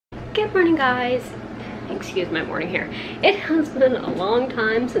Good morning, guys. Excuse my morning hair. It has been a long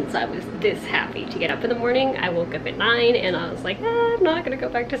time since I was this happy to get up in the morning. I woke up at 9 and I was like, I'm not gonna go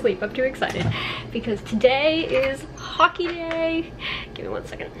back to sleep. I'm too excited because today is hockey day. Give me 1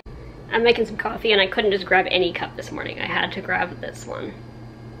 second. I'm making some coffee and I couldn't just grab any cup this morning. I had to grab this one.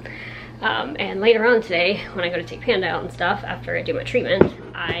 And later on today, when I go to take Panda out and stuff, after I do my treatment,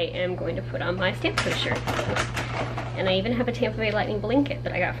 I am going to put on my Stamkos shirt. And I even have a Tampa Bay Lightning blanket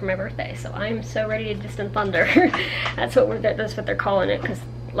that I got for my birthday, so I'm so ready to distant thunder. that's what they're calling it, because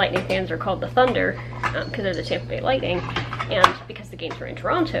Lightning fans are called the Thunder, because they're the Tampa Bay Lightning, and because the games were in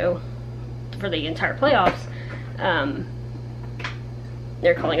Toronto for the entire playoffs,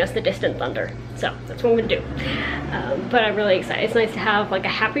 they're calling us the Distant Thunder. So that's what I'm gonna do. But I'm really excited. It's nice to have like a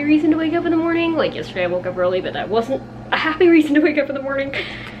happy reason to wake up in the morning. Like yesterday I woke up early, but that wasn't a happy reason to wake up in the morning,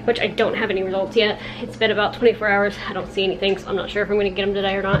 which I don't have any results yet. It's been about 24 hours. I don't see anything, so I'm not sure if I'm gonna get them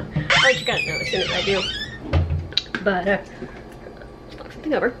today or not. I'll let you guys know as soon as I do. But, let's knock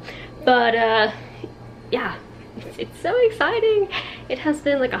something over. But, yeah, it's so exciting. It has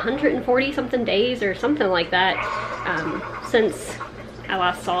been like 140 something days or something like that, since I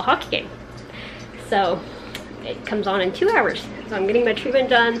last saw a hockey game. So it comes on in 2 hours. So I'm getting my treatment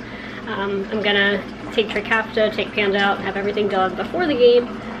done. I'm gonna take Trikafta, take Panda out, and have everything done before the game.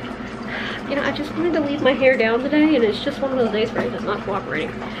 You know, I just wanted to leave my hair down today, and it's just one of those days where it's not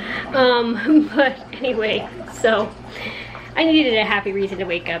cooperating. But anyway, so I needed a happy reason to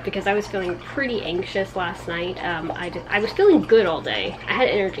wake up because I was feeling pretty anxious last night. I was feeling good all day. I had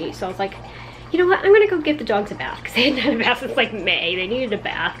energy, so I was like, you know what, I'm gonna go give the dogs a bath, because they hadn't had a bath since like May. They needed a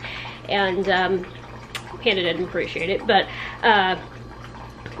bath, and Panda didn't appreciate it, but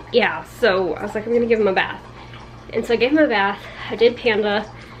yeah, so I was like, I'm gonna give him a bath. And so I gave him a bath, I did Panda,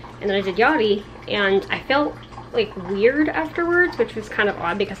 and then I did Yachty, and I felt like weird afterwards, which was kind of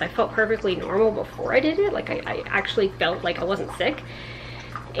odd because I felt perfectly normal before I did it. Like I actually felt like I wasn't sick.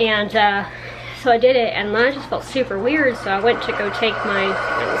 And so I did it, and then I just felt super weird, so I went to go take my,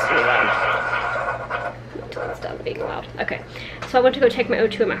 stop being loud. Okay, so I went to go take my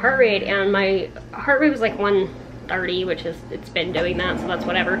O2 and my heart rate, and my heart rate was like 130, which is, it's been doing that, so that's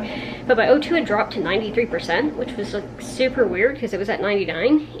whatever. But my O2 had dropped to 93%, which was like super weird because it was at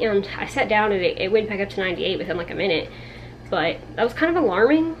 99, and I sat down and it went back up to 98 within like a minute. But that was kind of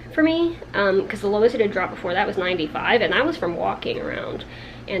alarming for me, because the lowest it had dropped before that was 95, and that was from walking around.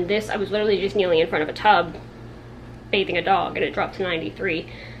 And this, I was literally just kneeling in front of a tub bathing a dog, and it dropped to 93.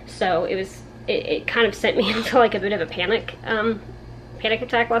 So it was, it kind of sent me into like a bit of a panic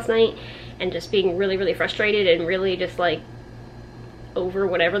attack last night, and just being really, really frustrated and really just like over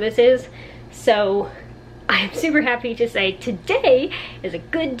whatever this is. So I'm super happy to say today is a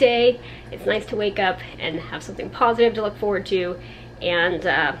good day. It's nice to wake up and have something positive to look forward to, and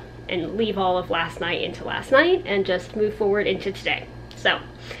leave all of last night into last night and just move forward into today. So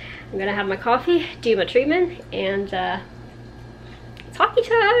I'm gonna have my coffee, do my treatment, and it's hockey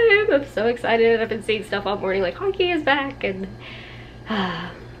time. I'm so excited. I've been seeing stuff all morning like hockey is back, and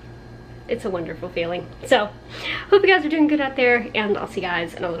it's a wonderful feeling. So hope you guys are doing good out there, and I'll see you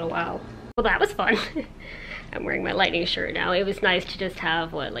guys in a little while. Well, that was fun. I'm wearing my Lightning shirt now. It was nice to just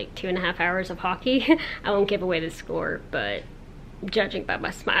have, what, like 2.5 hours of hockey. I won't give away the score, but judging by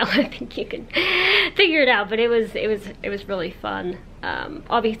my smile, I think you can figure it out. But it was really fun.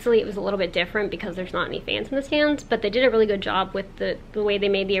 Obviously it was a little bit different because there's not any fans in the stands, but they did a really good job with the way they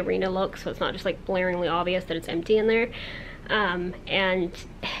made the arena look, so it's not just like blaringly obvious that it's empty in there. And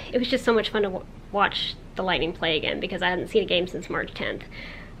it was just so much fun to watch the Lightning play again, because I hadn't seen a game since March 10th.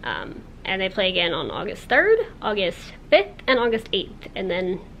 And they play again on August 3rd, August 5th, and August 8th, and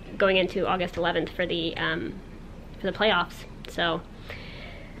then going into August 11th for the playoffs. So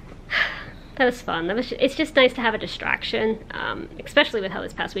that was fun. It's just nice to have a distraction, especially with how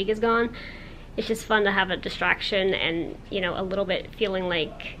this past week has gone. It's just fun to have a distraction, and you know, a little bit feeling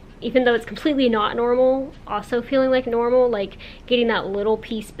like, even though it's completely not normal, also feeling like normal, like getting that little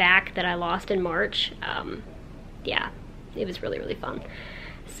piece back that I lost in March. Yeah, it was really, really fun.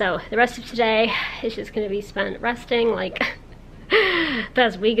 So the rest of today is just going to be spent resting, like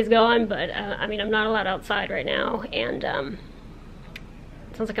past week is gone, but I mean, I'm not allowed outside right now, and it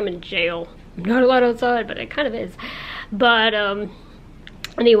sounds like I'm in jail. I'm not allowed outside, but it kind of is. But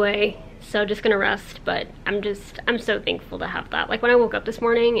anyway, so just gonna rest, but I'm so thankful to have that. Like when I woke up this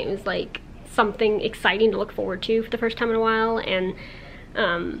morning, it was like something exciting to look forward to for the first time in a while, and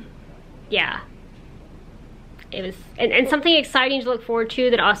yeah. It was, and something exciting to look forward to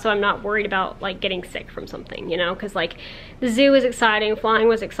that also I'm not worried about like getting sick from something, you know, because like the zoo was exciting, flying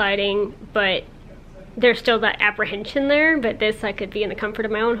was exciting, but there's still that apprehension there, but this I could be in the comfort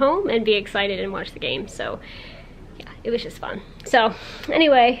of my own home and be excited and watch the game. So yeah, it was just fun. So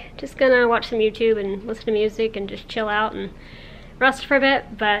anyway, just gonna watch some YouTube and listen to music and just chill out and rest for a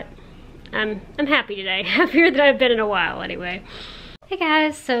bit, but I'm happy today. Happier than I've been in a while anyway. Hey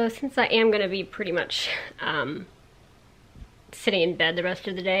guys, so since I am gonna be pretty much sitting in bed the rest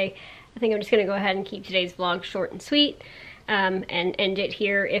of the day, I think I'm just gonna go ahead and keep today's vlog short and sweet and end it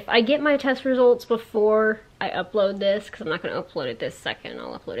here. If I get my test results before I upload this, because I'm not gonna upload it this second,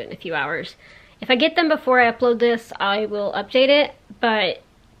 I'll upload it in a few hours. If I get them before I upload this, I will update it, but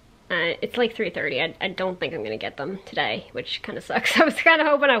it's like 3:30. I don't think I'm gonna get them today, which kind of sucks. I was kind of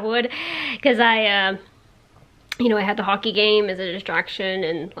hoping I would, because you know, I had the hockey game as a distraction,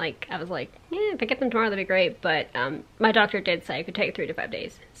 and like I was like, yeah, if I get them tomorrow, that'd be great. But my doctor did say it could take 3 to 5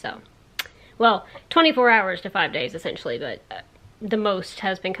 days. So, well, 24 hours to 5 days essentially, but the most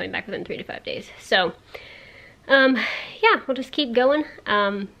has been coming back within 3 to 5 days. So, yeah, we'll just keep going.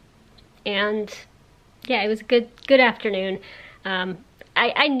 And yeah, it was a good afternoon.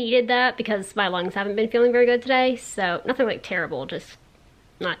 I needed that because my lungs haven't been feeling very good today. So nothing like terrible, just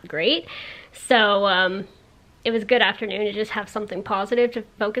not great. So it was a good afternoon to just have something positive to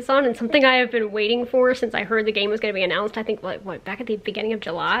focus on, and something I have been waiting for since I heard the game was going to be announced. I think like what, back at the beginning of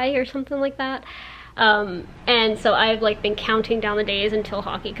July or something like that. And so I've like been counting down the days until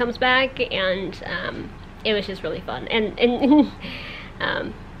hockey comes back, and it was just really fun. And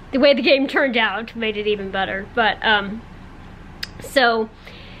the way the game turned out made it even better. But so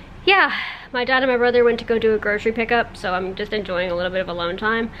yeah, my dad and my brother went to go do a grocery pickup, so I'm just enjoying a little bit of alone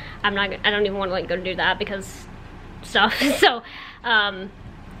time. I don't even want to like go do that because stuff. So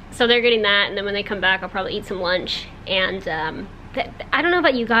so they're getting that, and then when they come back I'll probably eat some lunch. And I don't know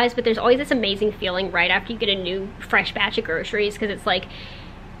about you guys, but there's always this amazing feeling right after you get a new fresh batch of groceries, because it's like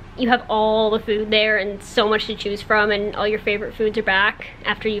you have all the food there and so much to choose from, and all your favorite foods are back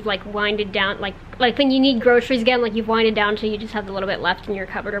after you've like winded down, like when you need groceries again, like you've winded down till you just have a little bit left in your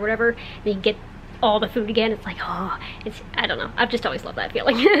cupboard or whatever, and you get all the food again. It's like, oh, I don't know, I've just always loved that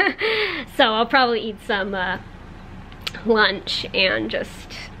feeling. So I'll probably eat some lunch and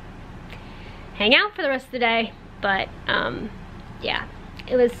just hang out for the rest of the day. But yeah,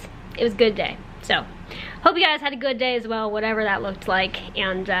 it was a good day. So hope you guys had a good day as well, whatever that looked like,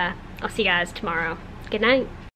 and I'll see you guys tomorrow. Good night.